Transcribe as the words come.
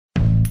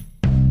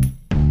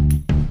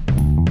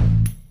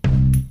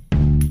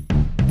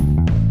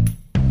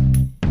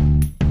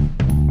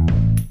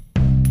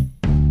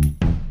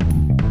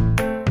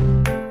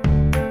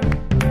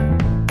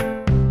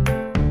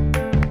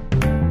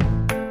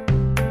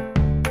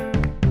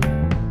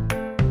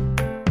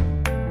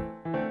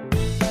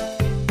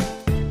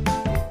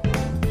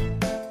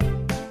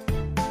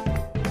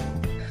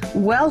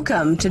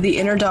Welcome to the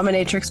Inner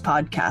Dominatrix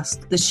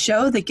podcast, the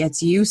show that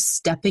gets you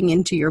stepping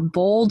into your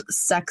bold,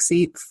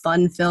 sexy,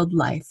 fun-filled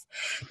life.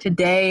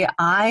 Today,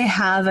 I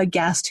have a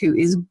guest who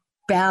is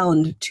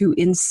bound to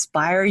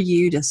inspire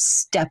you to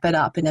step it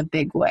up in a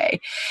big way.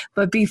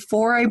 But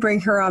before I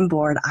bring her on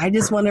board, I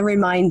just want to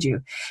remind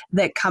you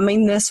that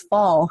coming this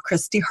fall,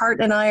 Christy Hart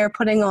and I are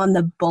putting on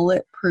the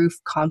Bulletproof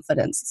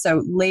Confidence.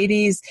 So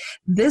ladies,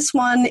 this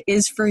one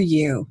is for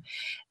you.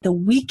 The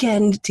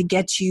weekend to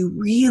get you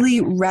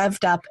really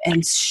revved up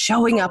and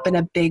showing up in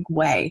a big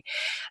way.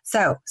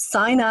 So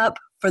sign up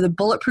for the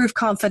Bulletproof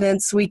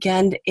Confidence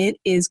weekend. It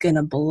is going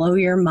to blow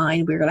your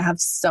mind. We're going to have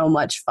so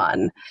much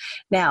fun.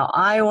 Now,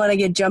 I want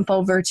to jump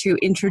over to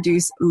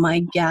introduce my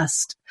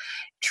guest,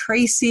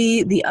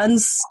 Tracy, the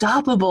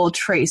unstoppable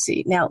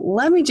Tracy. Now,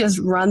 let me just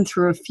run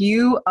through a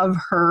few of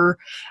her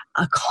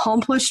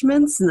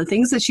accomplishments and the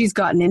things that she's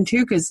gotten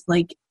into, because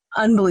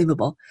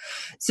unbelievable.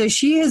 So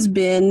she has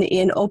been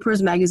in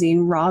Oprah's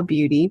magazine, Raw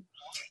Beauty.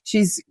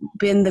 She's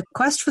been the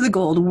Quest for the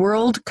Gold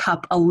World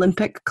Cup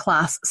Olympic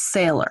class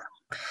sailor.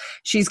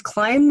 She's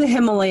climbed the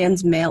Himalayan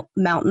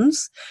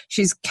mountains.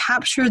 She's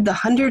captured the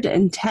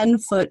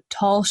 110-foot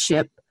tall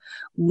ship,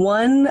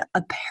 won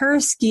a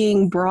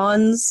paraskiing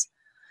bronze,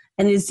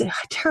 and is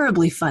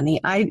terribly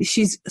funny.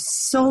 She's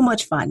so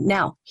much fun.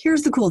 Now,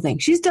 here's the cool thing.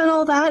 She's done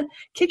all that,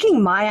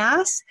 kicking my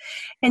ass,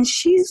 and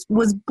she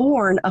was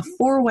born a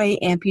 4-way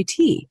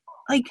amputee.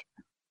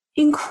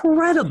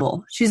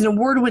 Incredible. She's an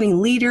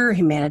award-winning leader,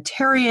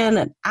 humanitarian,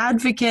 an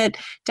advocate,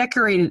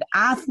 decorated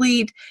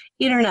athlete,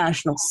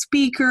 international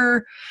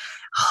speaker.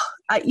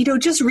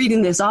 Just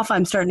reading this off,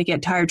 I'm starting to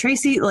get tired.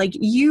 Tracy,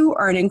 you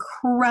are an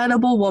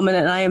incredible woman,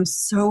 and I am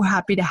so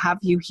happy to have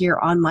you here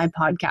on my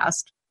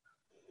podcast.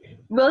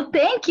 Well,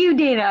 thank you,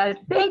 Dana.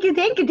 Thank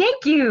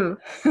you.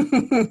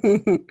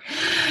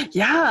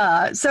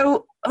 Yeah.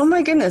 So, oh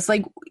my goodness,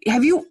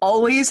 have you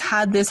always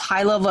had this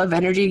high level of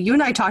energy? You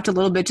and I talked a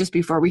little bit just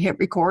before we hit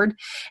record,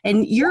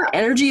 and your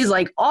energy is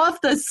off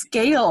the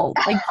scale.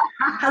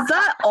 Has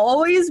that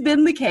always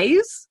been the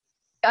case?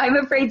 I'm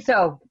afraid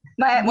so.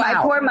 My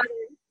poor mother,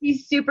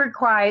 she's super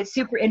quiet,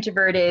 super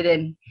introverted,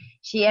 and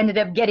she ended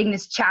up getting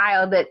this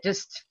child that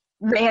just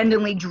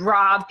randomly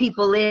draw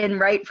people in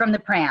right from the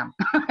pram.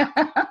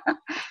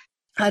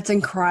 That's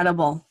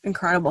incredible.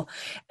 Incredible.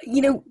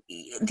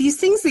 These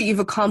things that you've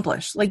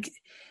accomplished,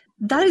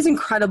 that is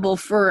incredible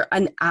for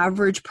an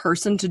average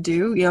person to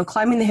do.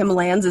 Climbing the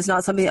Himalayas is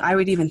not something that I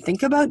would even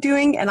think about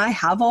doing, and I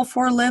have all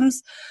 4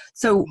 limbs.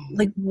 So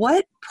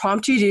what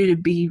prompted you to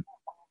be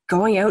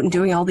going out and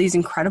doing all these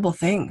incredible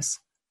things?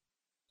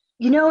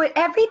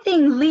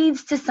 Everything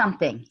leads to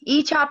something.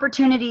 Each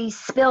opportunity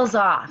spills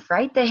off,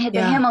 right? The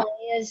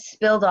Himalayas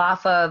spilled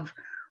off of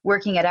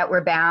working at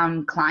Outward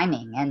Bound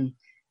Climbing, and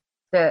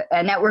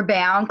Outward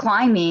Bound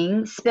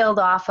Climbing spilled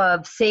off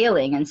of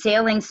sailing, and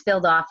sailing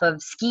spilled off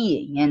of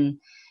skiing,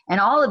 and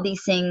all of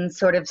these things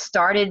sort of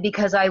started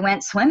because I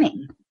went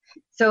swimming.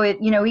 So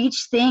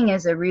each thing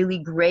is a really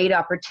great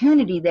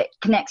opportunity that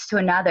connects to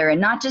another, and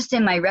not just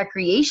in my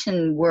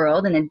recreation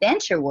world and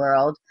adventure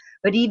world,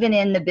 but even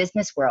in the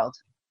business world.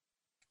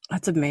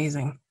 That's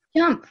amazing.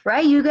 Jump,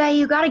 right? You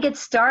got to get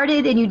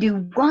started, and you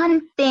do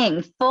one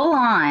thing full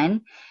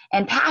on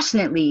and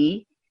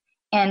passionately,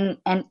 and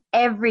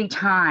every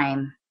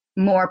time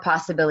more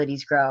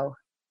possibilities grow.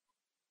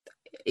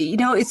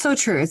 It's so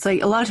true. It's a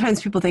lot of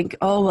times people think,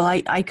 oh, well,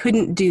 I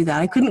couldn't do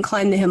that. I couldn't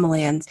climb the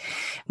Himalayas.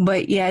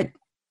 But yet,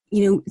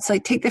 it's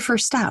take the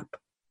first step.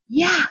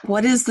 Yeah.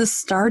 What is the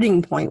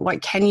starting point?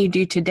 What can you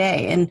do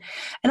today? And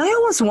I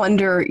almost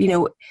wonder,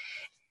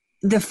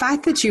 the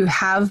fact that you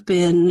have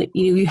been,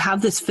 you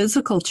have this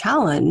physical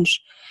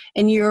challenge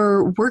and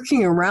you're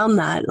working around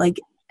that,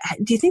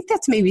 do you think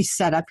that's maybe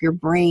set up your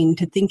brain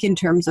to think in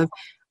terms of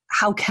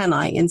how can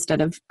I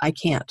instead of I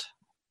can't?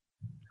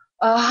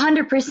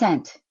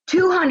 100%,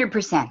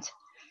 200%.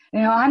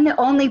 I'm the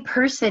only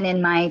person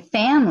in my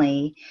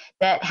family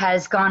that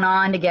has gone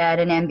on to get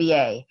an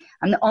MBA.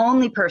 I'm the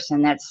only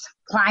person that's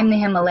climbed the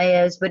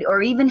Himalayas,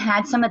 or even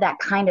had some of that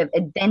kind of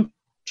adventure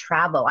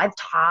travel. I've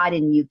taught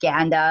in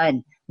Uganda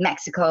and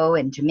Mexico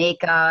and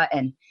Jamaica,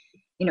 and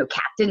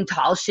captained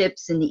tall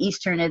ships in the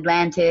Eastern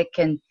Atlantic.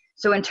 And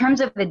so in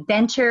terms of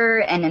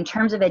adventure and in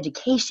terms of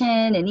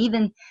education, and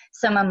even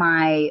some of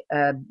my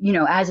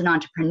as an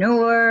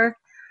entrepreneur,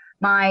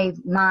 my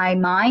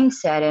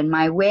mindset and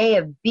my way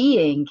of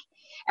being,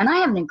 and I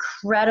have an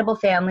incredible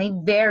family,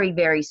 very,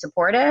 very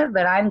supportive,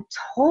 but I'm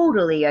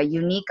totally a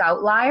unique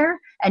outlier,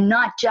 and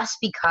not just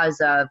because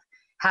of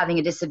having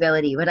a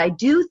disability, but I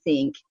do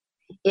think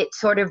it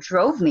sort of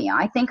drove me.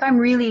 I think I'm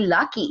really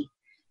lucky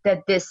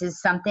that this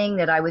is something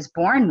that I was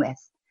born with,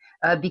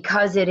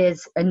 because it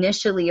has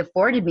initially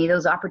afforded me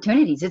those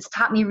opportunities. It's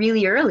taught me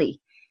really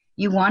early.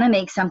 You want to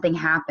make something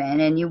happen,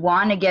 and you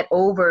want to get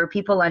over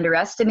people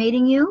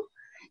underestimating you,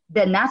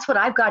 then that's what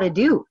I've got to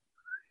do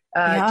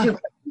to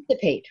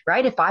participate,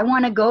 right? If I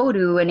want to go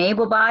to an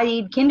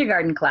able-bodied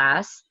kindergarten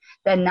class,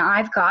 then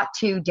I've got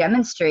to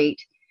demonstrate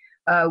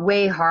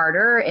way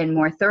harder and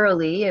more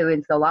thoroughly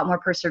with a lot more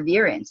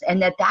perseverance.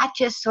 And that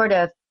just sort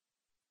of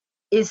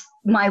is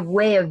my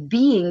way of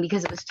being,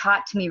 because it was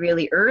taught to me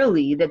really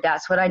early that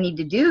that's what I need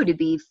to do to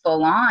be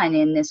full on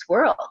in this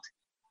world.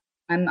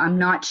 I'm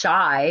not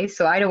shy,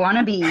 so I don't want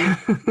to be home,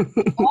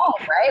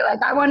 right?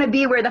 Like I want to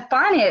be where the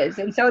fun is.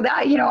 And so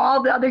that,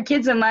 all the other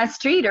kids on my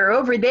street are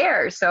over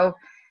there. So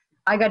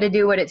I got to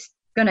do what it's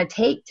going to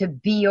take to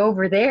be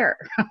over there.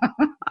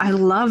 I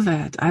love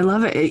it. I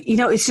love it.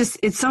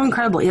 It's so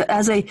incredible.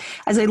 As I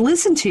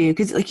listen to you,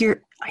 because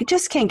I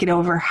just can't get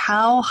over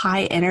how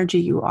high energy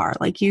you are.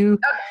 Like I'm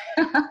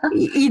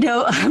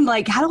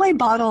like, how do I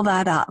bottle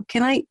that up?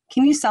 Can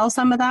you sell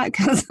some of that?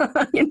 Because,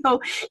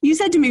 you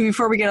said to me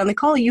before we get on the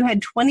call, you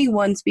had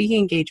 21 speaking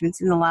engagements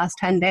in the last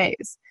 10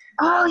 days.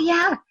 Oh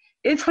yeah.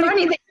 It's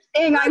funny that you're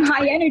saying I'm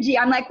high energy.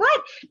 I'm like,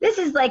 what? This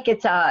is like,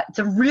 it's a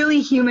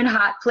really humid,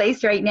 hot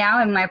place right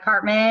now in my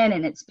apartment.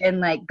 And it's been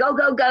like, go,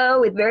 go,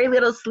 go with very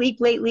little sleep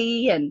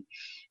lately. And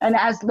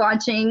as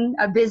launching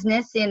a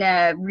business in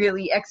a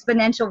really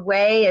exponential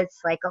way,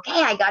 it's like,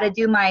 okay, I got to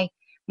do my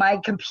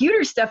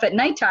computer stuff at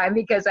nighttime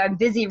because I'm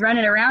busy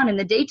running around in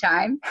the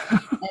daytime.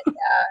 And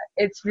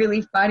it's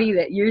really funny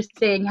that you're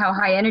saying how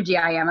high energy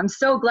I am. I'm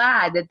so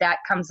glad that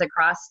comes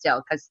across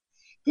still, because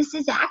this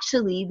is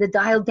actually the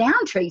dialed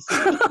down Tracy.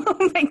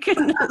 Oh my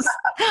goodness.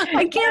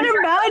 I can't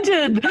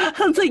imagine.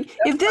 I was like,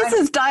 if this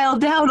is dialed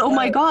down, oh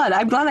my God,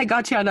 I'm glad I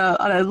got you on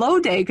a low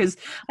day, because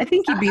I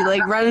think you'd be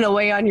like running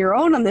away on your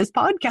own on this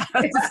podcast.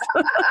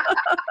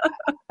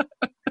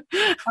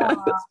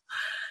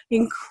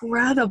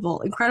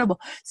 Incredible.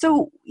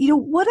 So,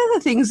 what are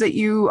the things that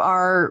you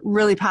are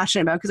really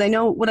passionate about? Because I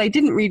know what I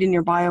didn't read in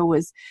your bio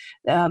was,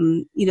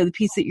 the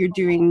piece that you're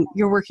doing,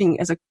 you're working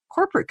as a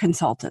corporate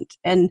consultant.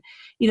 And,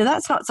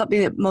 that's not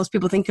something that most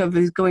people think of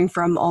as going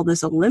from all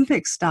this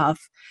Olympic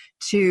stuff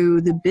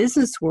to the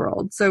business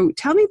world. So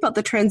tell me about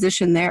the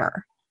transition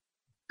there.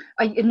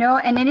 And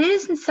it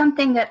isn't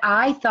something that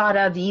I thought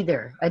of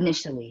either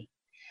initially.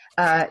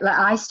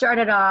 I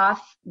started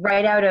off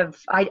right out of,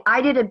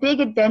 I did a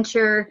big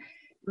adventure,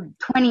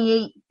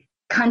 28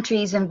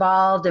 countries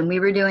involved, and we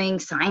were doing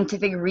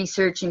scientific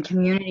research and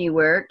community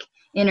work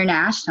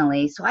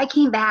internationally. So I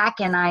came back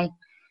and I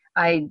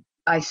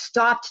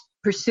stopped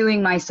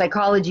pursuing my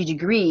psychology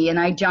degree, and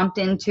I jumped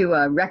into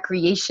a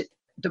recreation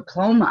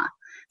diploma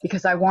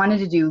because I wanted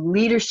to do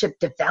leadership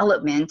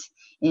development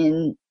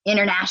in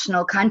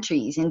international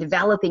countries, in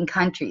developing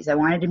countries. I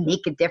wanted to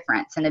make a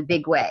difference in a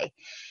big way.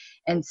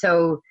 And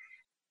so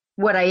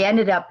what I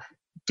ended up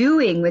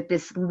doing with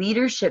this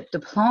leadership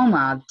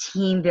diploma of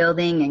team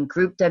building and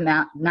group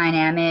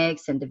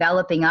dynamics and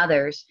developing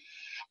others.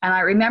 And I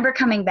remember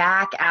coming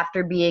back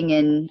after being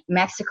in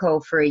Mexico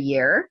for a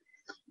year,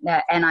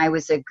 and I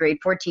was a grade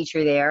 4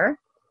 teacher there.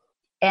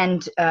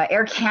 And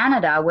Air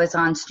Canada was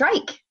on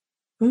strike.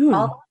 Ooh.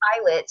 All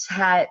the pilots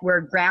were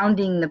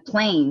grounding the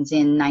planes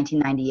in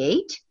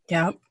 1998.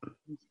 Yep.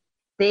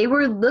 They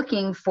were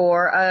looking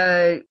for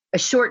a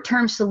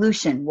short-term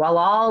solution.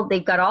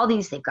 They've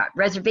got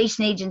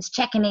reservation agents,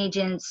 check-in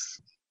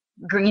agents,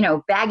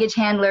 baggage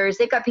handlers.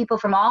 They've got people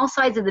from all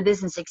sides of the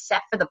business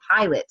except for the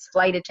pilots,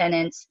 flight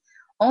attendants.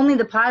 Only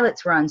the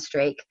pilots were on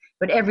strike,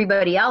 but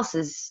everybody else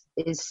is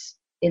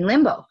in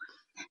limbo.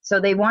 So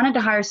they wanted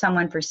to hire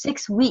someone for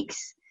 6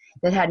 weeks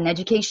that had an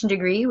education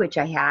degree, which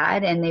I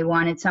had, and they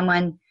wanted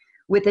someone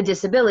with a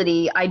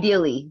disability.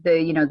 Ideally,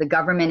 the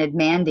government had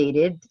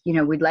mandated,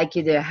 we'd like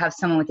you to have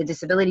someone with a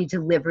disability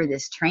deliver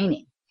this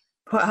training.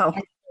 Wow.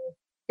 And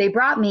they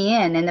brought me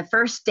in, and the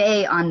first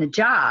day on the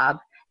job,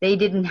 they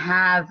didn't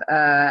have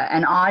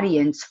an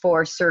audience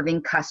for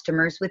serving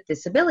customers with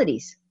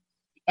disabilities.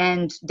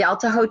 And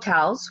Delta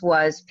Hotels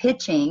was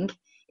pitching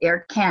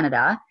Air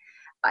Canada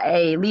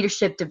a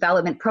leadership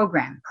development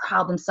program,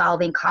 problem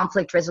solving,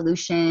 conflict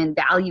resolution,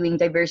 valuing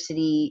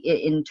diversity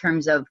in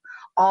terms of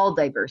all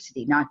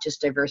diversity, not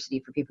just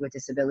diversity for people with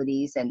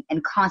disabilities,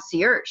 and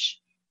concierge,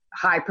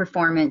 high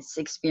performance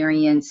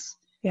experience,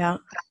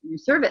 customer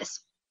service.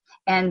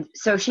 And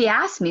so she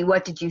asked me,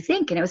 what did you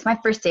think? And it was my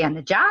first day on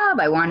the job.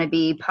 I want to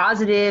be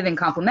positive and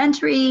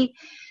complimentary.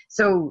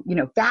 So,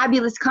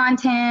 fabulous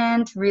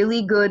content,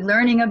 really good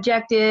learning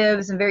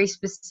objectives, and very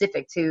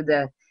specific to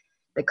the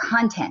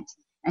content.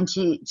 And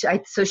she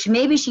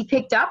maybe she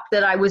picked up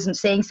that I wasn't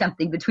saying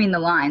something between the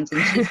lines.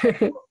 And she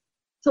said,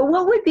 so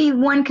what would be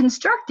one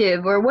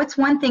constructive, or what's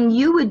one thing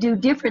you would do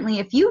differently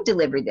if you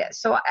delivered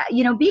this? So,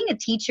 being a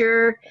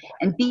teacher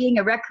and being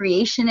a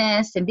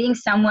recreationist and being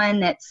someone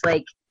that's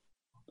like,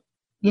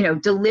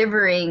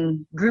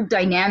 delivering group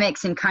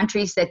dynamics in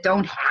countries that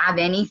don't have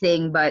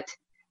anything but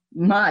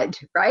mud,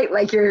 right?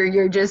 Like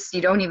you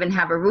don't even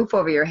have a roof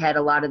over your head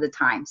a lot of the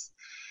times.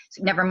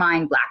 So never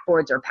mind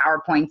blackboards or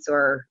PowerPoints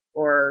or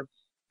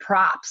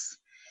props.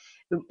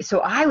 So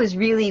I was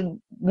really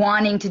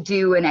wanting to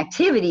do an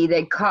activity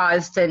that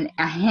caused a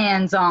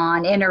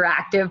hands-on,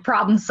 interactive,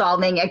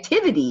 problem-solving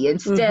activity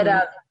instead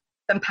of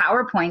some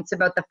PowerPoints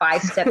about the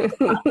 5 steps of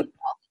problem solving.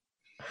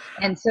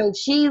 And so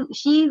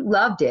she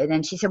loved it.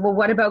 And she said, well,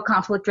 what about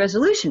conflict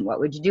resolution? What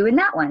would you do in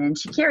that one? And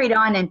she carried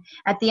on. And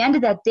at the end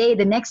of that day,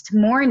 the next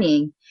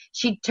morning,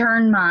 she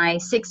turned my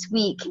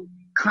 6-week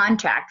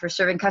contract for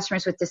serving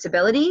customers with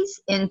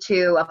disabilities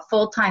into a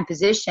full-time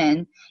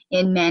position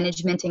in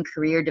management and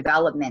career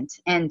development.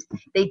 And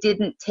they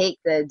didn't take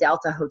the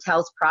Delta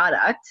Hotels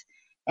product,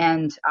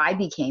 and I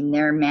became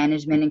their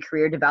management and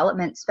career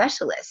development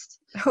specialist.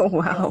 Oh,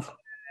 wow.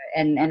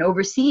 And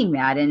overseeing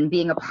that and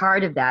being a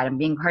part of that and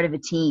being part of a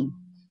team.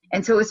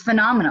 And so it was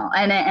phenomenal.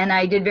 And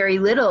I did very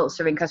little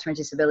serving customer with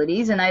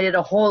disabilities, and I did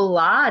a whole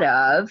lot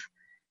of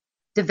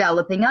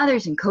developing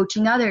others and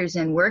coaching others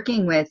and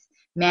working with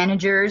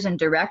managers and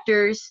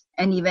directors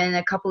and even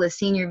a couple of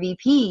senior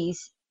VPs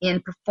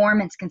in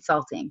performance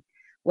consulting.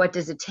 What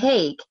does it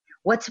take?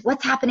 What's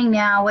happening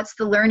now? What's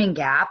the learning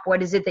gap?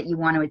 What is it that you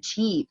want to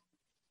achieve?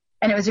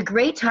 And it was a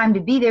great time to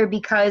be there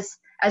because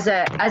as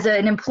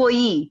an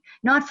employee,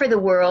 not for the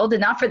world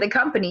and not for the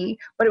company,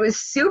 but it was a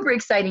super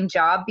exciting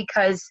job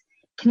because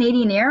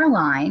Canadian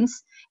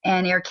Airlines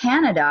and Air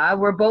Canada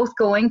were both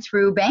going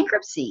through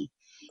bankruptcy.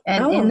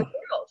 And in the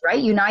world,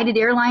 right? United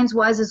Airlines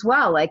was as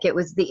well. Like, it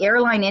was the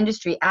airline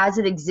industry as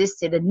it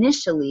existed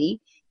initially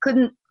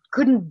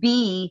couldn't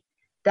be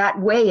that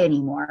way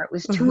anymore. It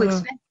was too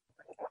expensive.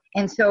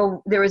 And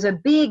so there was a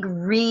big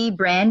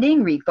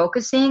rebranding,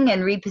 refocusing,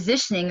 and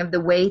repositioning of the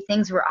way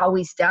things were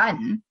always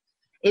done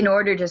in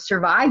order to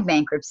survive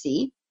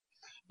bankruptcy.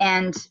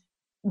 And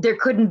there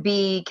couldn't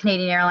be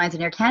Canadian Airlines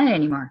and Air Canada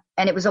anymore.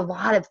 And it was a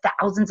lot of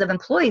thousands of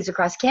employees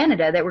across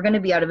Canada that were going to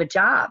be out of a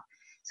job.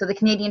 So the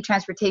Canadian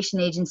Transportation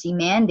Agency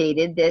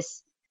mandated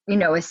this,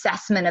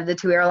 assessment of the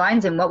two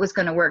airlines and what was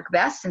going to work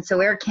best. And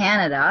so Air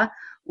Canada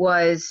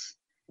was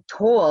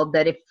told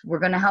that if we're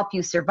going to help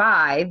you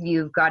survive,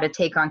 you've got to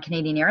take on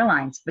Canadian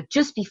Airlines. But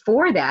just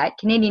before that,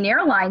 Canadian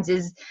Airlines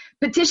is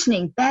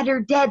petitioning better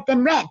dead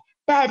than red,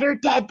 better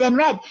dead than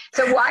red.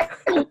 So why,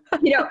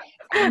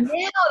 and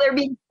now they're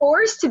being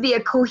forced to be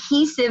a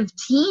cohesive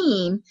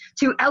team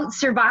to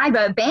out-survive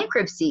a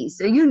bankruptcy.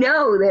 So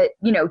that,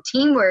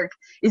 teamwork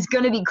is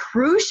going to be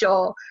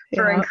crucial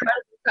for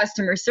incredible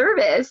customer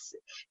service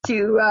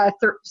to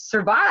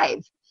survive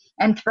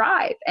and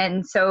thrive.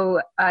 And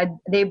so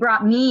they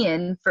brought me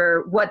in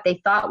for what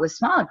they thought was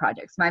smaller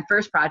projects. My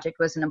first project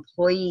was an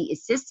employee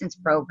assistance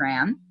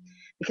program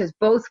because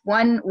both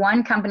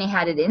one company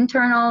had it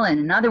internal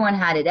and another one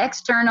had it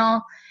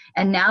external.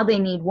 And now they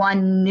need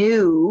one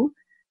new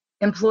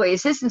employee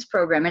assistance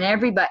program,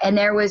 and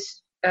there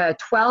was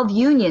 12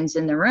 unions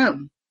in the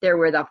room. There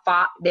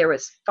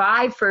was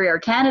 5 for Air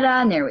Canada,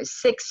 and there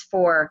was 6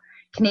 for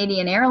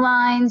Canadian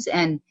Airlines,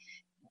 and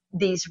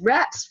these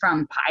reps,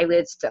 from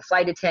pilots to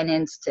flight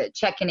attendants to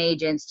check-in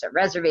agents to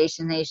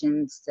reservation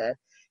agents to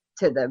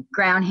the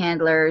ground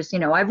handlers,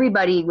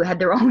 everybody had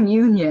their own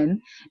union,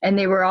 and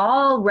they were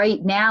all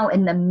right now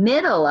in the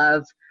middle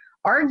of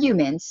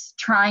arguments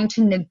trying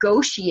to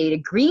negotiate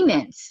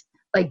agreements.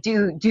 Like,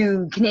 do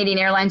Canadian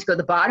Airlines go to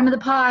the bottom of the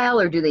pile,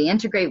 or do they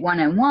integrate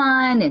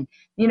one-on-one? And,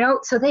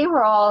 so they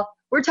were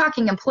we're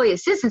talking employee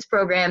assistance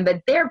program,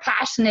 but they're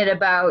passionate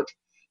about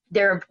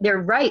their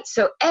rights.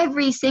 So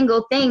every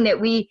single thing that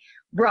we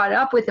brought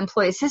up with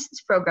employee assistance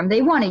program,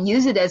 they want to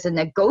use it as a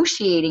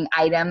negotiating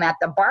item at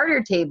the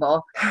barter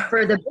table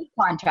for the big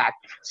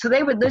contract. So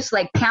they would just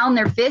pound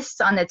their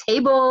fists on the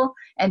table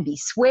and be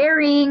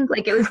swearing.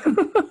 Like, it was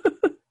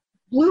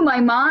blew my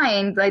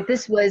mind. Like,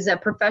 this was a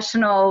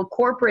professional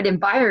corporate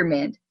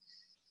environment,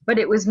 but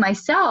it was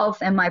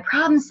myself and my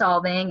problem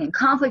solving and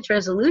conflict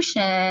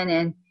resolution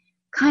and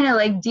kind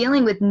of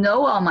dealing with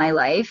no all my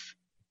life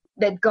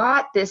that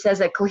got this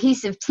as a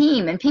cohesive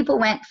team. And people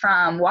went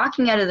from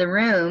walking out of the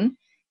room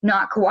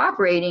not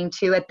cooperating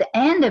to, at the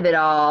end of it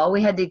all,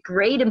 we had the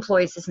great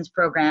employee assistance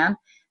program,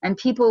 and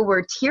people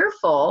were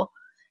tearful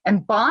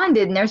and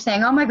bonded, and they're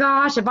saying, oh my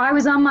gosh, if I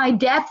was on my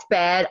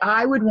deathbed,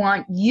 I would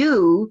want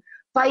you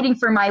fighting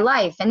for my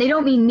life. And they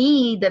don't mean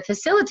me, the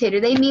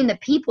facilitator, they mean the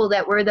people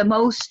that were the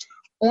most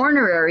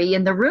ornery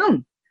in the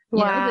room.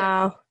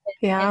 Wow.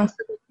 And so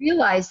they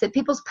realized that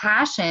people's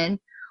passion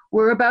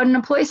were about an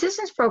employee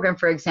assistance program,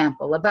 for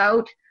example,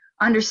 about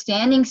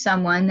understanding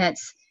someone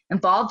that's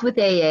involved with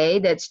AA,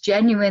 that's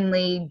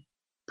genuinely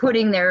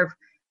putting their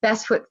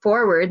best foot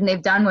forward, and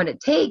they've done what it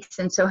takes.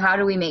 And so how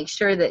do we make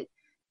sure that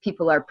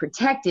people are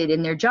protected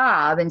in their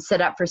job and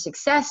set up for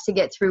success to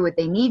get through what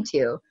they need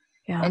to?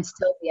 And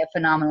still be a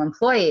phenomenal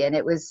employee. And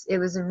it was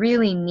a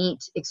really neat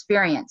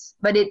experience.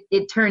 But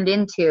it turned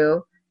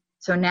into,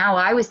 so now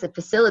I was the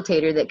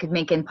facilitator that could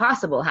make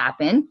impossible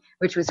happen,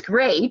 which was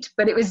great,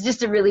 but it was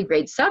just a really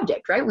great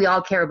subject, right? We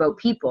all care about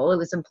people. It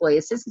was employee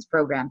assistance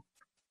program.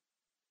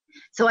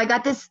 So I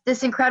got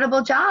this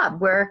incredible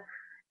job where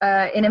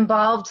it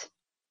involved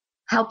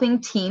helping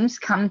teams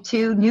come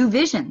to new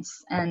visions.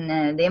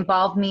 And they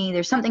involved me,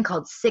 there's something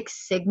called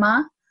Six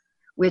Sigma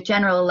with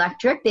General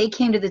Electric. They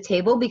came to the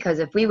table because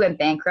if we went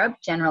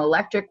bankrupt, General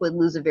Electric would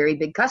lose a very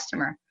big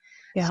customer.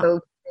 So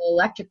General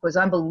Electric was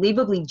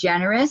unbelievably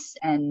generous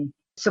and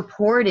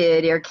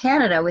supported Air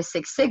Canada with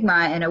Six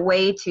Sigma in a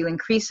way to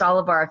increase all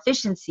of our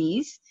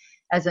efficiencies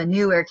as a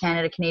new Air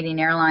Canada Canadian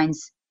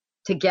Airlines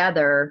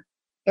together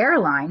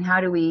airline. How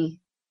do we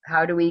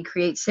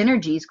create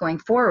synergies going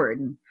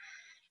forward?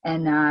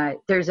 And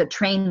there's a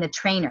train the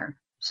trainer.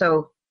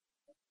 So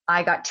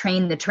I got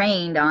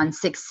trained on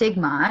Six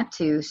Sigma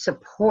to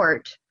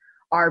support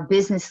our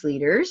business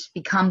leaders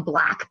become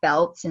black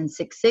belts in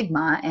Six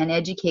Sigma and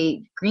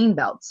educate green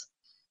belts,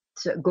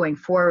 so going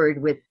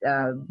forward with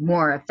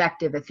more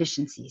effective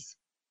efficiencies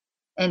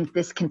and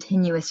this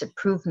continuous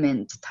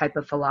improvement type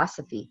of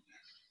philosophy.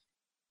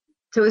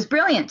 So it was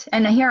brilliant.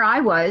 And here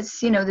I was,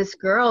 this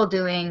girl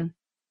doing,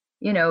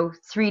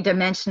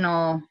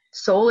 3-dimensional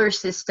solar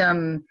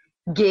system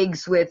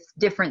gigs with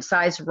different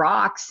sized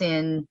rocks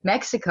in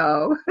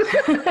Mexico.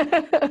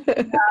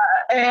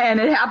 And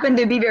it happened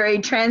to be very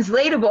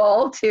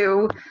translatable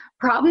to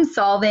problem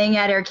solving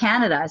at Air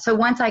Canada. So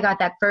once I got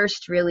that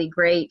first really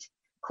great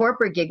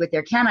corporate gig with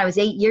Air Canada, I was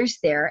 8 years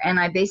there, and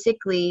I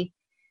basically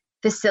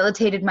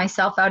facilitated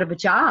myself out of a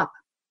job,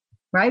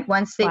 right?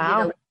 Once they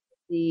did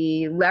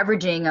the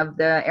leveraging of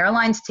the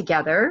airlines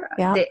together,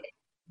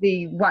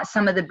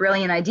 some of the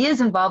brilliant ideas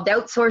involved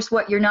outsource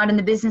what you're not in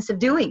the business of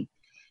doing.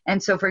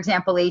 And so, for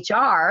example,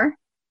 HR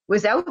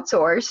was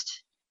outsourced,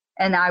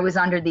 and I was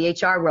under the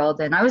HR world,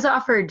 and I was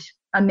offered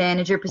a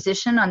manager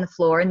position on the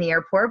floor in the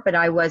airport, but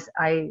that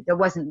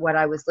wasn't what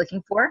I was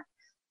looking for.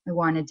 I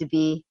wanted to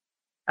be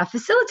a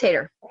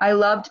facilitator. I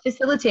loved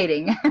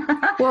facilitating.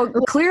 Well,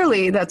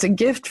 clearly that's a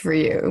gift for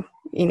you,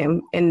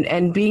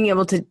 and being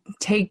able to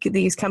take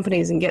these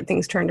companies and get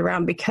things turned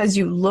around because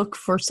you look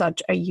for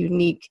such a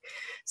unique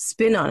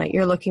spin on it.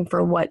 You're looking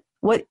for what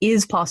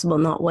is possible,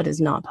 not what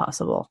is not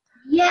possible.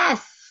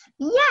 Yes,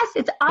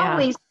 it's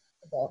always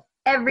possible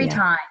every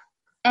time.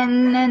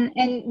 And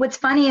what's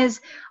funny is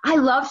I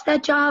loved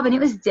that job, and it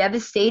was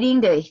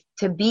devastating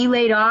to be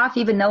laid off,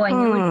 even though I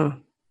knew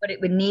what it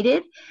would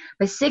needed.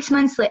 But 6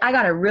 months later, I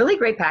got a really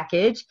great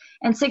package,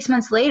 and 6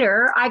 months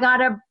later, I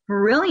got a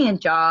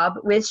brilliant job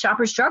with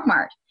Shoppers Drug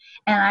Mart,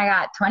 and I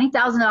got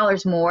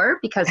 $20,000 more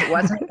because it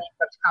wasn't a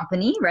bankrupt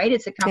company, right?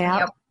 It's a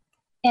company,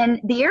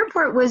 and the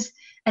airport was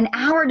an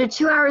hour to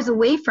 2 hours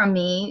away from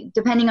me,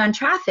 depending on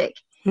traffic,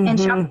 and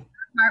Shoppers Drug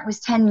Mart was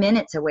 10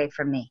 minutes away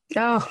from me.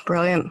 Oh,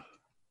 brilliant.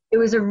 It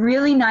was a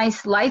really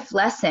nice life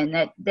lesson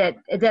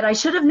that I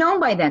should have known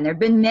by then. There have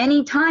been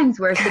many times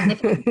where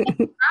significant things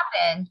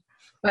happen,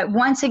 but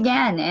once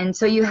again, and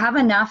so you have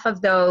enough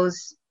of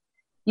those,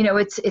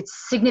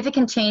 it's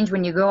significant change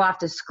when you go off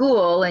to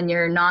school and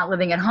you're not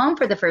living at home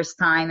for the first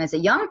time as a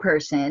young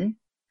person,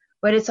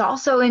 but it's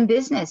also in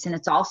business, and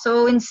it's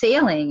also in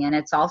sailing, and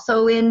it's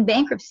also in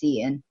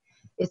bankruptcy. And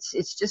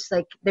it's just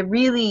like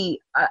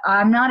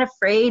I'm not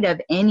afraid of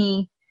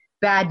any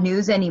bad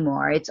news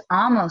anymore. It's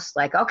almost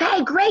like,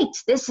 okay, great.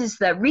 This is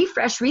the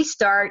refresh,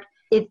 restart.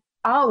 It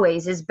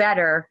always is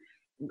better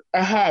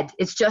ahead.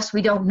 It's just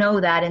we don't know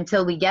that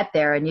until we get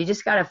there, and you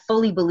just got to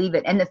fully believe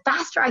it. And the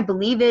faster I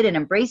believe it and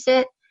embrace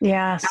it.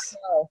 Yes.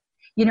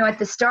 At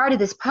the start of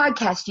this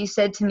podcast, you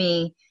said to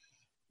me,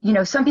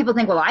 some people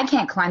think, well, I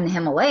can't climb the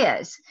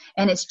Himalayas.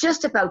 And it's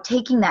just about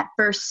taking that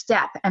first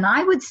step. And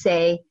I would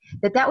say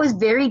that was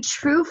very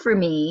true for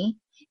me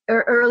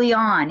early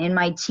on in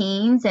my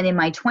teens and in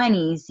my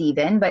 20s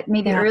even, but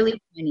maybe early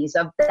 20s,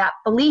 of that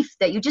belief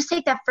that you just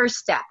take that first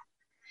step.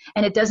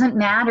 And it doesn't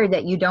matter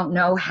that you don't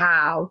know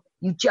how.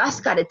 You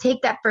just got to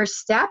take that first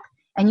step,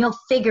 and you'll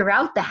figure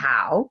out the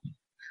how.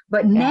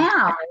 But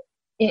now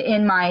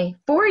in my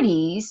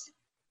 40s,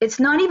 it's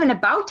not even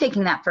about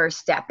taking that first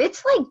step.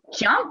 It's like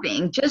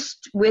jumping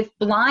just with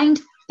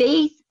blind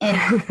faith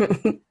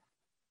and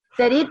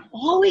that it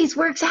always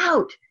works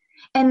out.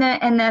 And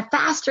the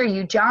faster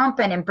you jump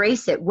and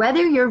embrace it,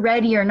 whether you're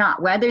ready or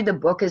not, whether the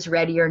book is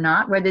ready or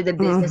not, whether the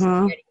business is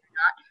ready or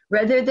not,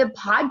 whether the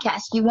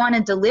podcast you want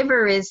to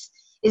deliver is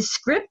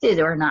scripted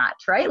or not,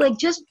 right? Like,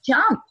 just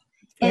jump.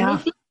 And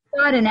if you've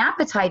got an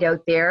appetite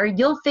out there,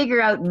 you'll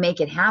figure out and make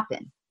it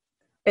happen.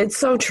 It's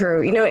so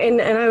true.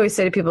 And I always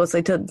say to people, it's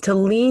like to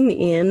lean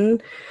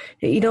in,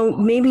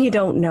 maybe you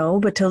don't know,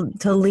 but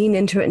to lean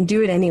into it and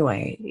do it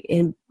anyway.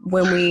 And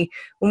when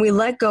we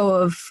let go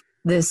of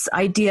this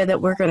idea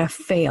that we're going to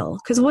fail,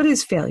 because what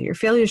is failure?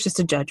 Failure is just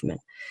a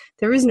judgment.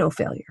 There is no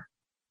failure.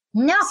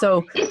 No.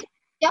 So it's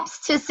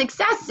steps to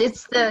success.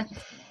 It's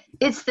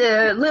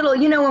the little,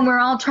 when we're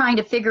all trying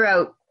to figure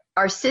out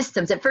our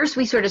systems. At first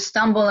we sort of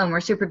stumble and we're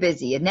super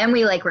busy, and then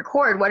we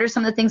record what are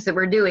some of the things that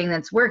we're doing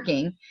that's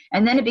working,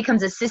 and then it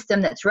becomes a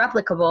system that's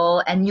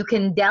replicable and you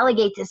can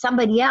delegate to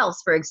somebody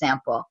else, for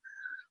example.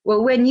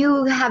 Well, when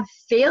you have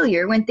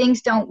failure, when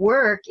things don't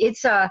work,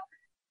 it's a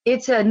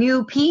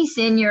new piece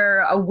in your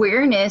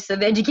awareness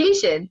of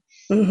education.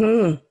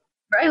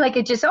 Right? Like,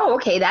 it just,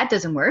 okay, that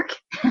doesn't work.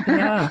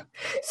 Yeah.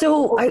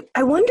 So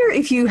I wonder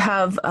if you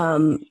have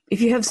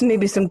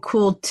maybe some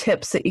cool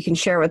tips that you can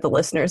share with the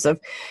listeners of,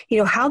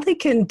 how they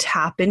can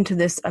tap into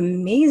this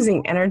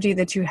amazing energy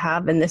that you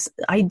have, and this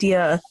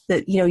idea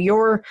that,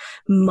 your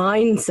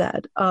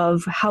mindset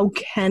of how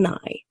can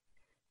I,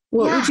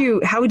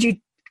 how would you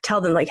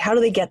tell them, how do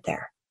they get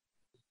there?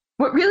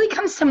 What really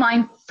comes to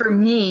mind for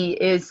me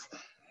is,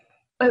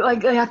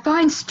 I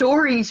find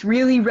stories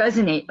really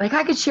resonate.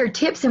 I could share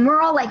tips and we're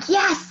all like,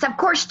 yes, of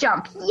course,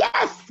 jump.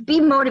 Yes,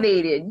 be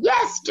motivated.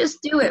 Yes,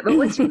 just do it. But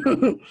what's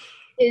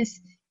is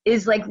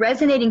is like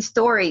resonating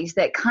stories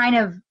that kind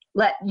of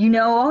let you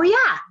know, oh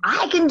yeah,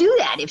 I can do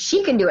that. If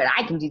she can do it,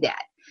 I can do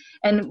that.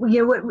 And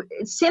you know what,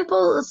 it's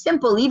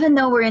simple, even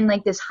though we're in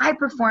like this high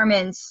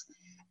performance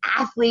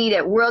athlete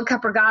at World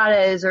Cup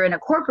regattas or in a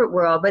corporate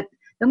world, but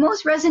the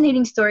most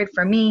resonating story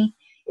for me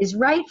is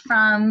right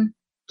from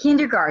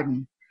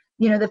kindergarten.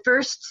 You know,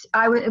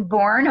 I was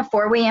born a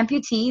 4-way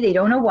amputee. They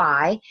don't know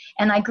why.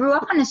 And I grew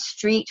up on a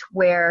street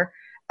where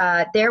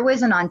there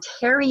was an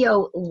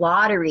Ontario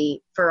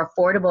lottery for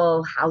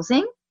affordable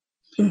housing.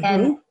 Mm-hmm.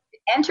 And to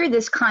enter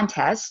this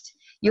contest,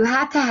 you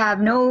had to have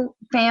no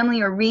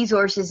family or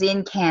resources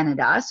in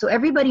Canada. So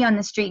everybody on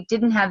the street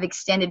didn't have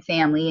extended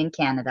family in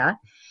Canada.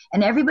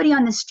 And everybody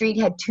on the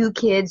street had 2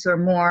 kids or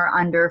more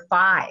under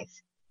 5.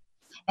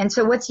 And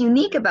so what's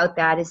unique about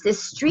that is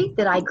this street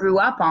that I grew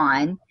up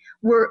on,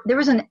 there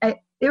was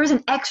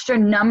an extra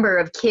number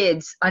of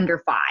kids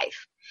under 5.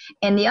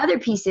 And the other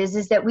piece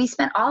is that we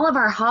spent all of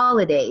our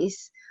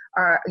holidays,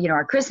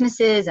 our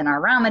Christmases and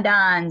our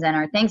Ramadans and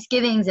our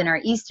Thanksgivings and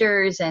our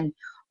Easters and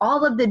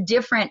all of the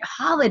different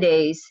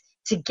holidays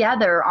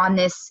together on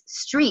this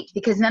street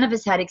because none of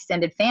us had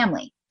extended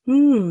family.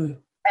 Mm.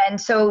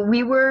 And so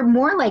we were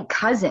more like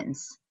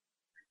cousins.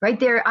 Right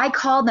there, I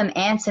call them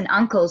aunts and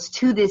uncles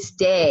to this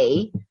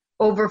day,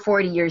 over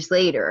 40 years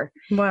later.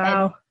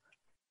 Wow. And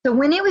so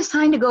when it was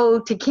time to go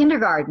to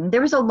kindergarten,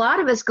 there was a lot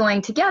of us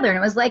going together, and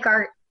it was like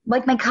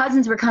my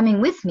cousins were coming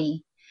with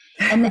me.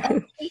 And the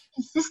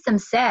education system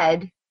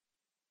said,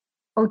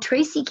 oh,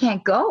 Tracy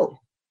can't go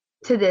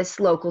to this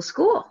local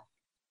school.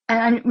 And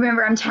I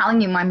remember I'm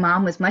telling you, my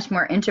mom was much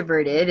more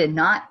introverted and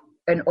not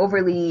an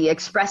overly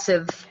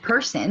expressive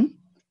person.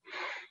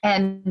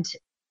 And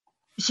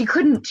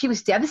she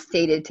was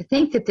devastated to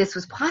think that this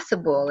was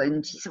possible.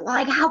 And she said, well,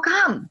 like, how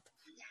come?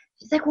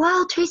 She's like,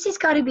 well, Tracy's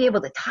got to be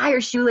able to tie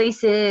her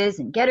shoelaces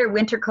and get her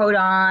winter coat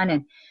on.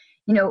 And,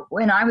 you know,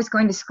 when I was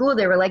going to school,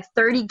 there were like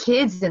 30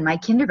 kids in my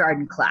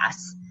kindergarten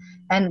class.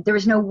 And there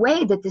was no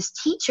way that this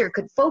teacher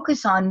could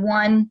focus on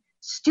one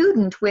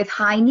student with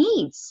high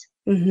needs.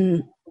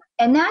 Mm-hmm.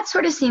 And that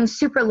sort of seems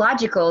super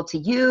logical to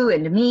you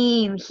and to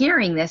me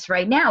hearing this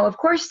right now. Of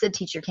course, the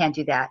teacher can't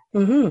do that.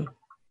 Mm-hmm.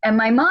 And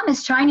my mom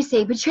is trying to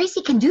say, but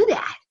Tracy can do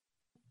that.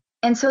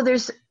 And so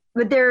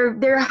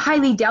they're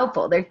highly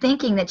doubtful. They're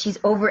thinking that she's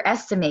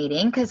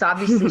overestimating because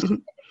obviously she's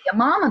a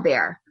mama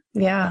bear.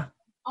 Yeah.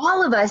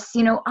 All of us,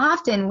 you know,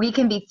 often we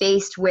can be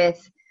faced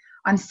with,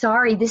 I'm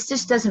sorry, this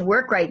just doesn't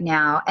work right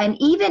now. And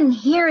even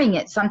hearing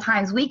it,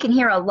 sometimes we can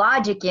hear a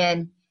logic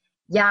in,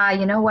 yeah,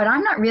 you know what,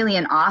 I'm not really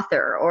an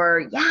author,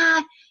 or yeah,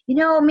 you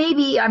know,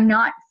 maybe I'm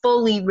not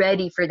fully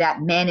ready for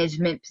that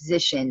management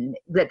position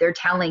that they're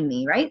telling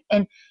me, right?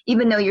 And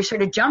even though you're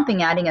sort of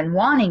jumping at it and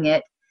wanting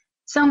it,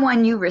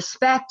 someone you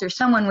respect or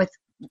someone with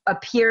a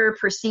peer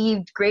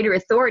perceived greater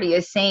authority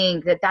is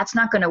saying that that's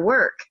not going to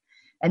work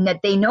and that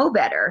they know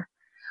better.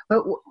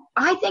 But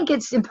I think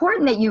it's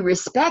important that you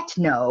respect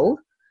no,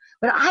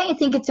 but I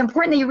think it's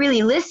important that you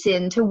really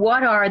listen to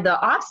what are the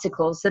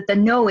obstacles that the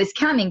no is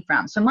coming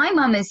from. So my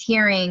mom is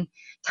hearing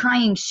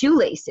tying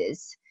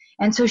shoelaces,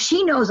 and so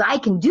she knows I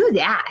can do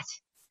that.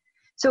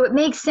 So it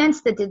makes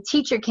sense that the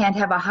teacher can't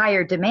have a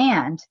higher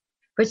demand.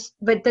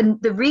 But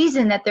the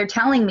reason that they're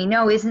telling me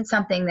no isn't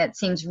something that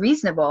seems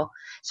reasonable.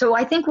 So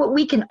I think what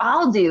we can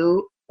all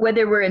do,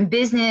 whether we're in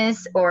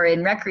business or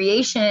in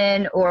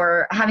recreation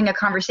or having a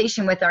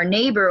conversation with our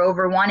neighbor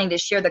over wanting to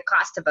share the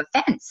cost of a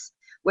fence,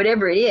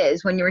 whatever it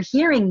is, when you're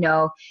hearing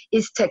no,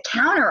 is to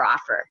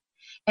counteroffer.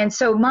 And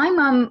so my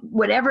mom,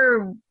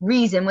 whatever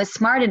reason, was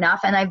smart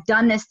enough, and I've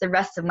done this the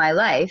rest of my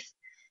life,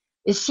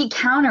 is she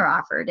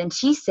counteroffered. And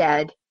she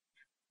said,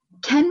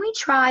 can we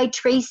try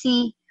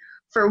Tracy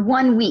for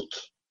 1 week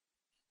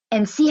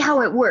and see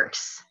how it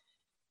works?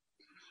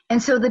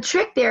 And so the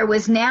trick there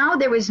was, now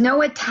there was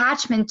no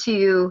attachment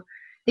to,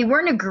 they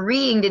weren't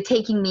agreeing to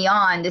taking me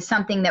on to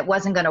something that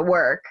wasn't going to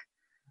work,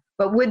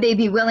 but would they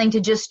be willing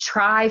to just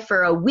try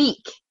for a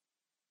week?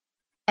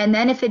 And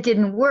then if it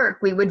didn't work,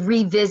 we would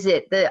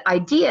revisit the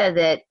idea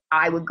that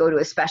I would go to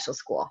a special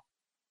school.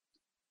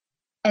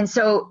 And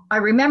so I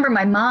remember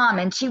my mom,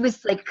 and she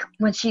was like,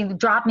 when she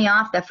dropped me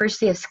off that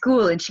first day of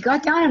school, and she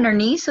got down on her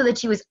knees so that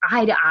she was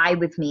eye to eye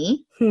with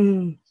me.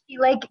 She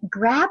like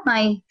grabbed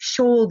my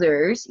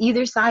shoulders,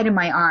 either side of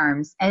my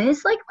arms. And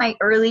it's like my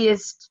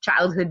earliest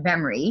childhood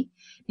memory,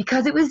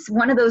 because it was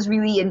one of those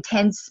really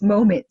intense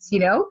moments, you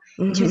know?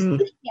 Mm-hmm. She was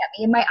looking at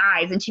me in my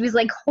eyes, and she was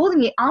like holding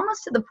me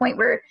almost to the point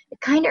where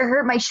it kind of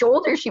hurt my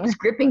shoulder. She was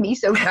gripping me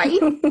so tight.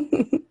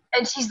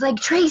 And she's like,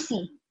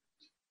 Tracy,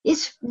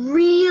 it's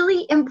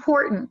really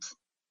important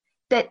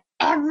that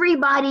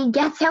everybody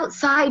gets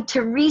outside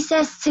to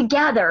recess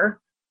together,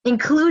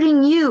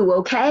 including you,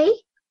 okay?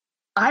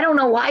 I don't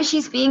know why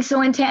she's being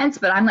so intense,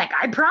 but I'm like,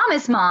 I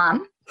promise,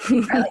 Mom.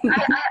 I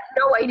have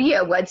no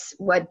idea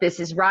what this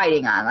is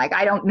riding on. Like,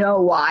 I don't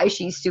know why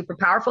she's super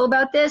powerful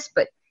about this,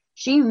 but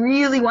she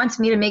really wants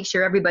me to make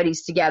sure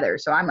everybody's together.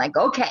 So I'm like,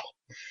 okay.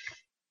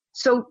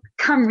 So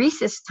come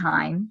recess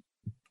time,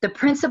 the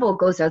principal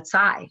goes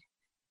outside,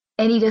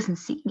 and he doesn't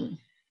see me.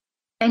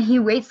 And he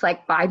waits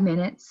like 5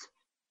 minutes,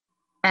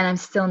 and I'm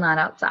still not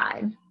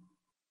outside.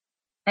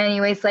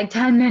 Anyways, like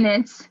 10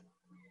 minutes,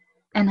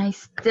 and I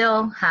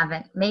still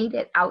haven't made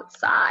it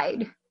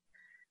outside.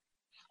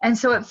 And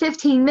so at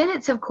 15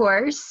 minutes, of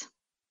course,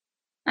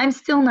 I'm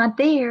still not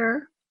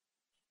there.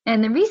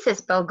 And the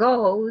recess bell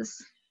goes,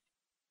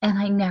 and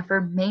I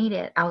never made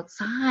it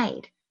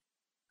outside.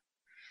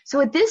 So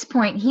at this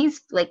point,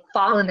 he's like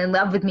fallen in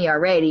love with me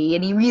already,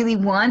 and he really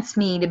wants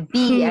me to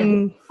be at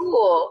the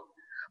school.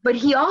 But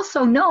he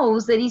also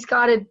knows that he's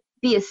got to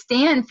be a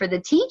stand for the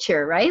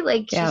teacher, right?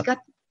 Like, she's got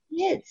the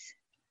kids.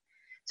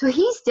 So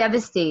he's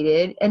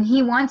devastated, and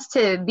he wants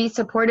to be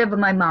supportive of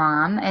my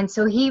mom. And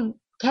so he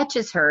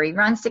catches her. He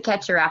runs to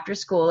catch her after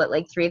school at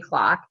like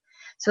 3:00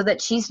 so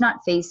that she's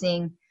not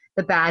facing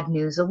the bad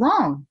news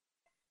alone.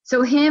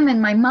 So him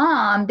and my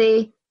mom,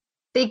 they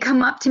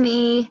come up to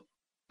me,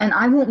 and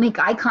I won't make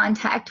eye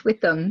contact with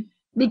them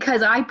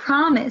because I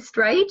promised,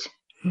 right?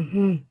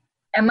 Mm-hmm.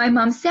 And my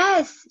mom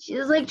says,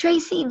 she's like,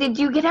 Tracy, did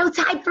you get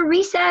outside for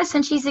recess?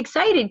 And she's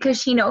excited because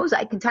she knows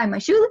I can tie my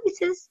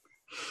shoelaces.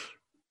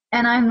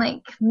 And I'm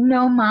like,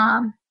 no,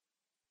 Mom.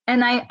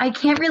 And I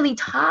can't really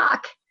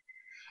talk.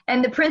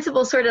 And the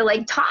principal sort of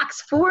like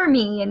talks for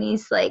me. And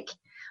he's like,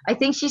 I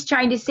think she's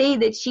trying to say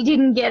that she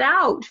didn't get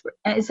out.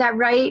 Is that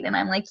right? And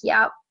I'm like,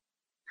 yeah,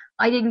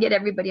 I didn't get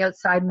everybody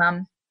outside,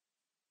 Mom.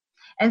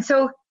 And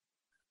so,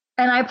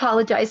 and I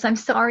apologize. I'm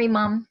sorry,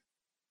 Mom.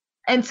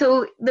 And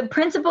so the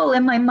principal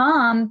and my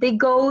mom, they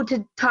go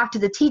to talk to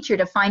the teacher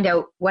to find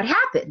out what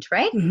happened,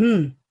 right?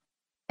 Mm-hmm.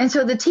 And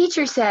so the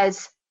teacher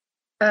says,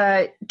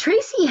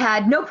 Tracy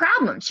had no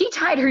problem. She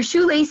tied her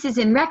shoelaces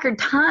in record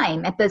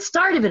time at the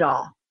start of it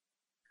all.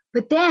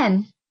 But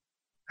then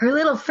her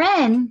little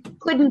friend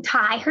couldn't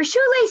tie her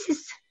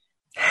shoelaces.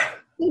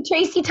 And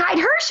Tracy tied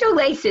her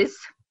shoelaces.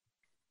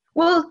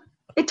 Well,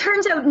 it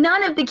turns out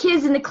none of the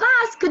kids in the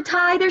class could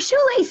tie their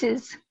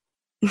shoelaces.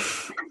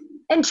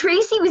 And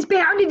Tracy was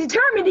bound and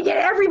determined to get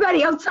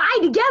everybody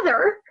outside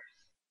together.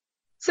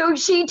 So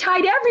she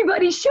tied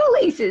everybody's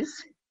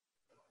shoelaces.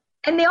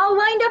 And they all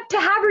lined up to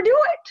have her do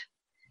it.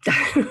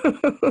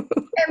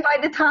 And by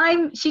the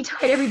time she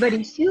tied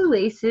everybody's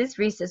shoelaces,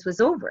 recess was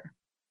over.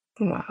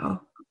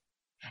 Wow.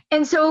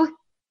 And so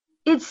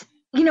it's,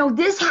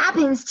 this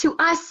happens to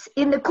us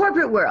in the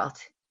corporate world,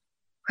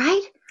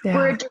 right? Yeah.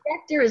 Where a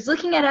director is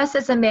looking at us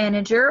as a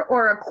manager,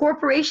 or a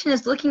corporation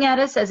is looking at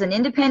us as an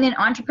independent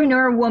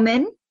entrepreneur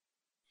woman,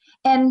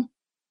 and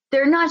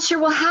they're not sure,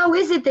 well, how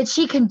is it that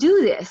she can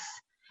do this?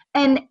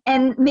 And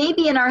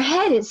maybe in our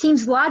head, it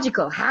seems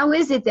logical. How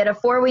is it that a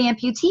four-way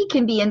amputee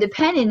can be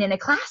independent in a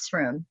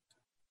classroom?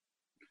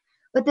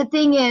 But the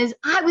thing is,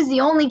 I was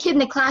the only kid in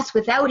the class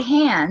without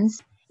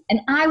hands,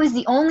 and I was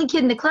the only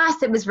kid in the class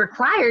that was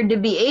required to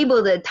be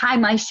able to tie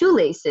my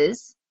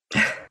shoelaces.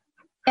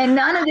 And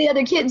none of the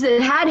other kids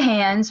that had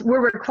hands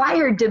were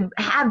required to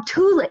have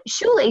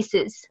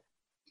shoelaces.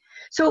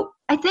 So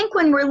I think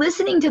when we're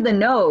listening to the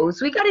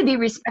no's, we got to be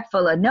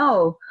respectful of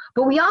no,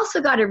 but we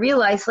also got to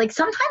realize, like,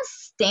 sometimes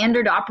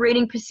standard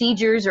operating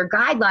procedures or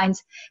guidelines,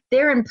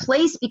 they're in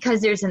place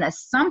because there's an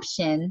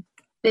assumption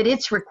that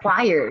it's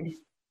required.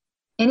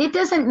 And it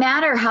doesn't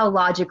matter how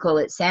logical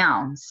it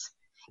sounds.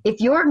 If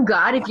your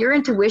gut, if your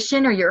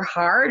intuition or your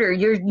heart, or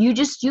you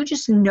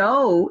just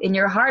know in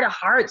your heart of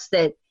hearts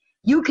that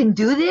you can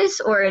do this,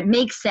 or it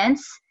makes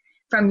sense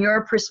from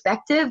your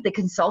perspective, the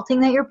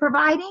consulting that you're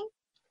providing,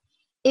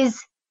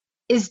 is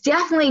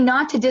definitely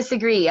not to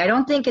disagree. I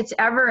don't think it's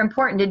ever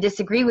important to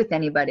disagree with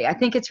anybody. I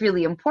think it's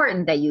really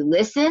important that you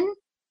listen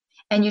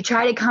and you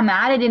try to come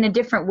at it in a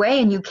different way,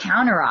 and you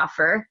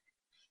counteroffer,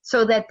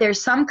 so that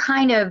there's some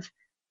kind of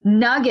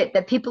nugget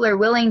that people are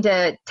willing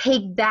to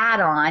take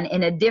that on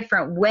in a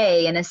different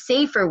way, in a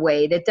safer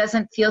way that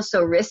doesn't feel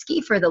so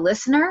risky for the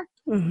listener.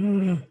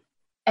 Mm-hmm.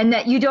 And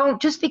that you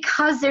don't, just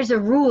because there's a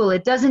rule,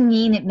 it doesn't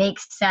mean it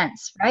makes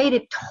sense, right?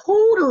 It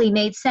totally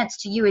made sense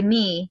to you and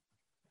me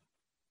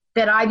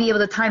that I be able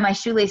to tie my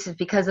shoelaces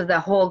because of the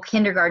whole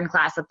kindergarten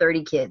class of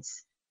 30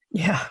 kids.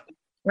 Yeah.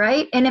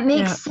 Right? And it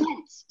makes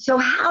sense. So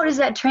how does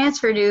that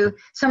transfer to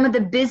some of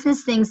the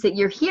business things that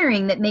you're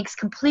hearing that makes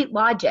complete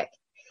logic?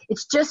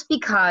 It's just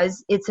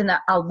because it's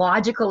a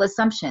logical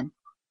assumption.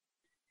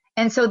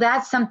 And so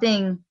that's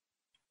something,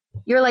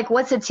 you're like,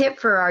 what's a tip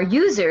for our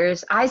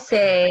users? I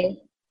say,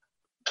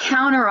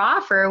 counter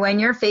offer when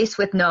you're faced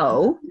with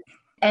no.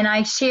 And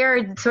I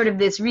shared sort of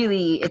this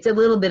it's a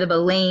little bit of a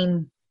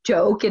lame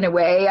joke in a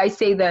way. I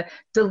say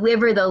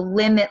deliver the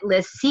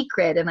limitless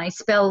secret, and I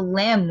spell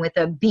lim with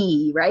a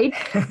B, right?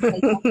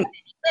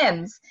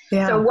 Limbs.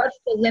 Yeah. So what's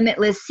the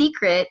limitless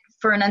secret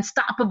for an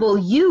unstoppable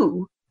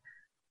you?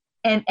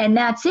 And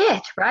that's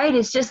it, right?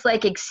 It's just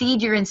like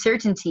exceed your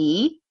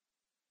uncertainty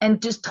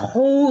and just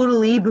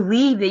totally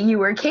believe that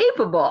you are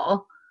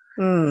capable.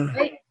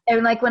 Right?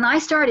 And like when I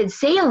started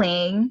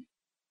sailing,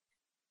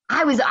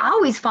 I was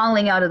always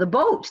falling out of the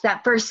boat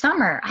that first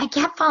summer. I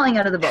kept falling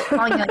out of the boat,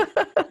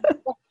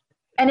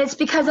 and it's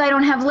because I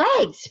don't have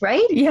legs,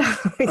 right? Yeah.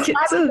 I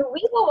was a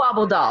Weeble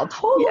Wobble doll,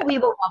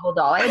 Weeble Wobble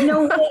doll. I had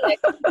no way I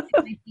could get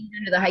my feet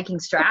under the hiking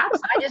straps.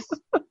 I just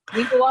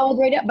Weeble Wobbled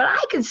right up. But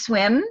I could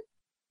swim.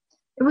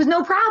 It was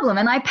no problem.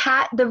 And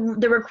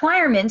the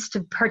requirements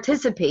to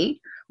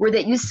participate were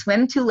that you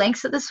swim 2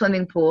 lengths of the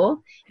swimming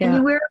pool and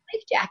you wear a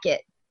life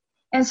jacket.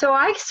 And so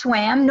I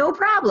swam, no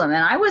problem.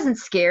 And I wasn't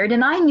scared.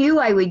 And I knew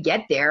I would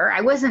get there.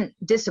 I wasn't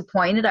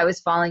disappointed I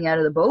was falling out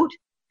of the boat.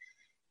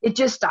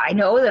 I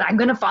know that I'm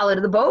going to fall out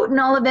of the boat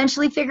and I'll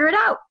eventually figure it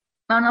out.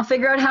 And I'll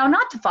figure out how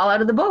not to fall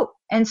out of the boat.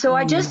 And so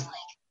I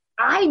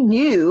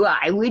knew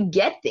I would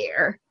get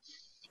there.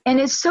 And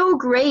it's so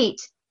great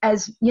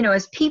as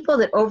people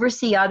that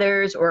oversee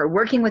others or are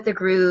working with a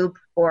group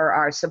or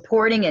are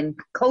supporting and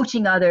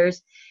coaching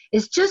others.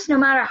 It's just no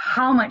matter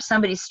how much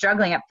somebody's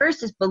struggling, at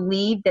first is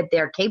believe that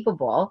they're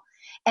capable.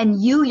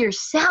 And you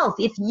yourself,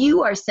 if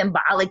you are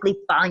symbolically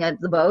falling out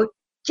of the boat,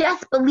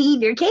 just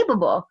believe you're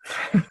capable.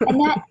 And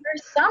that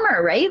first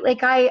summer, right?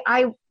 Like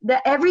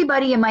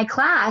everybody in my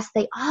class,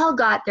 they all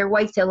got their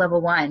Whitetail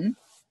Level 1,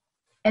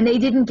 and they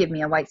didn't give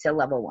me a Whitetail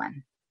Level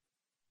 1,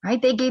 right?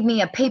 They gave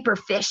me a paper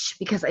fish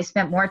because I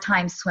spent more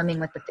time swimming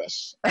with the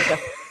fish, like a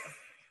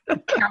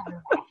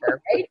counteroffer,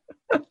 right?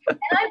 And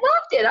I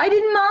loved it. I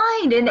didn't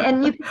mind.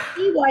 And you can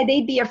see why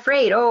they'd be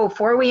afraid. Oh,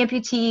 4-way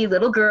amputee,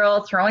 little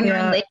girl throwing her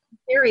in Lake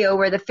Ontario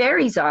where the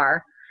ferries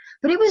are.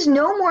 But it was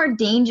no more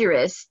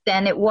dangerous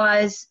than it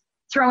was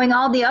throwing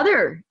all the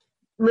other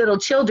little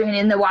children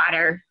in the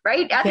water,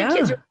 right? Other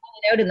kids were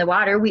falling out in the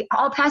water. We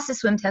all passed the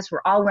swim test.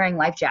 We're all wearing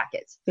life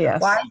jackets. Yes.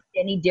 Why is it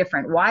any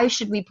different? Why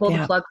should we pull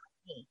the plug from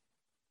me?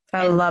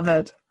 I love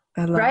it.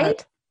 I love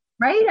it.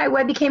 Right?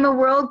 I became a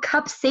World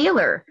Cup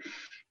sailor.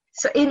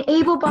 So in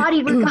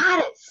able-bodied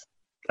regattas.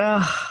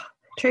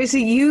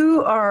 Tracy,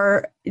 you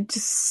are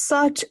just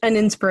such an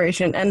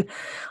inspiration. And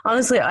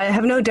honestly, I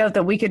have no doubt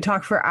that we could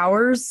talk for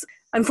hours.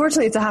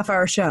 Unfortunately, it's a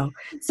half-hour show.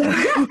 So,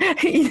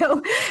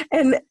 so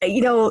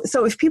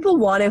if people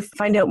want to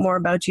find out more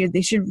about you,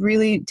 they should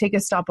really take a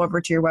stop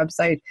over to your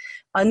website,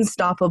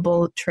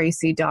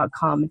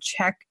 unstoppabletracy.com.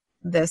 Check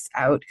this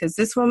out, because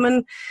this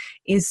woman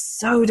is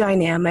so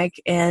dynamic.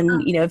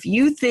 And, if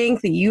you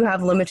think that you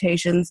have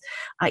limitations,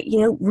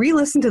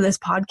 re-listen to this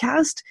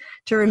podcast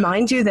to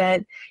remind you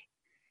that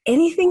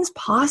anything's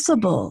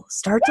possible.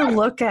 Start to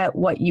look at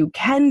what you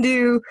can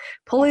do,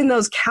 pull in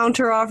those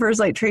counter offers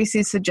like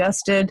Tracy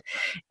suggested,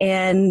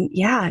 and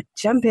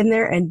jump in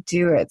there and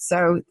do it.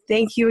 So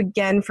thank you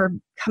again for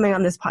coming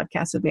on this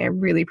podcast with me. I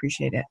really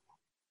appreciate it.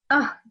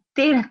 Oh,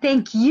 Dana,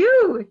 thank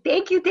you.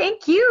 Thank you.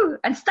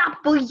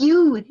 Unstoppable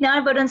you. It's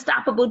not about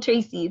unstoppable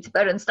Tracy. It's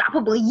about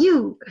unstoppable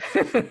you.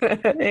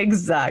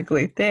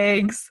 Exactly.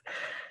 Thanks.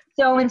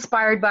 So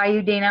inspired by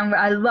you, Dana.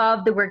 I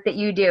love the work that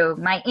you do.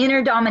 My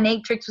inner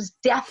dominatrix was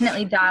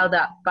definitely dialed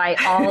up by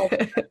all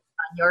on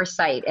your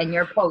site and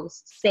your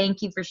posts.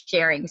 Thank you for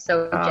sharing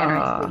so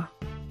generously.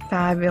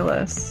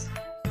 Fabulous.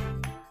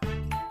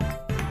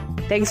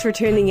 Thanks for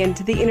tuning in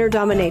to The Inner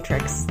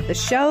Dominatrix, the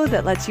show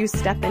that lets you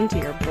step into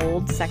your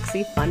bold,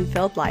 sexy,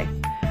 fun-filled life.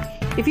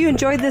 If you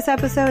enjoyed this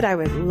episode, I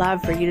would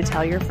love for you to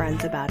tell your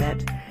friends about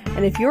it.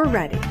 And if you're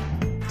ready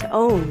to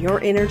own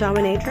your inner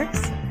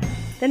dominatrix,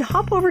 then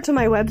hop over to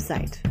my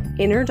website,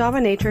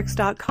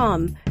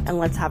 innerdominatrix.com, and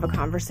let's have a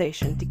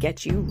conversation to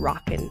get you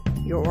rocking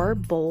your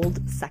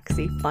bold,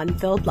 sexy,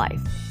 fun-filled life.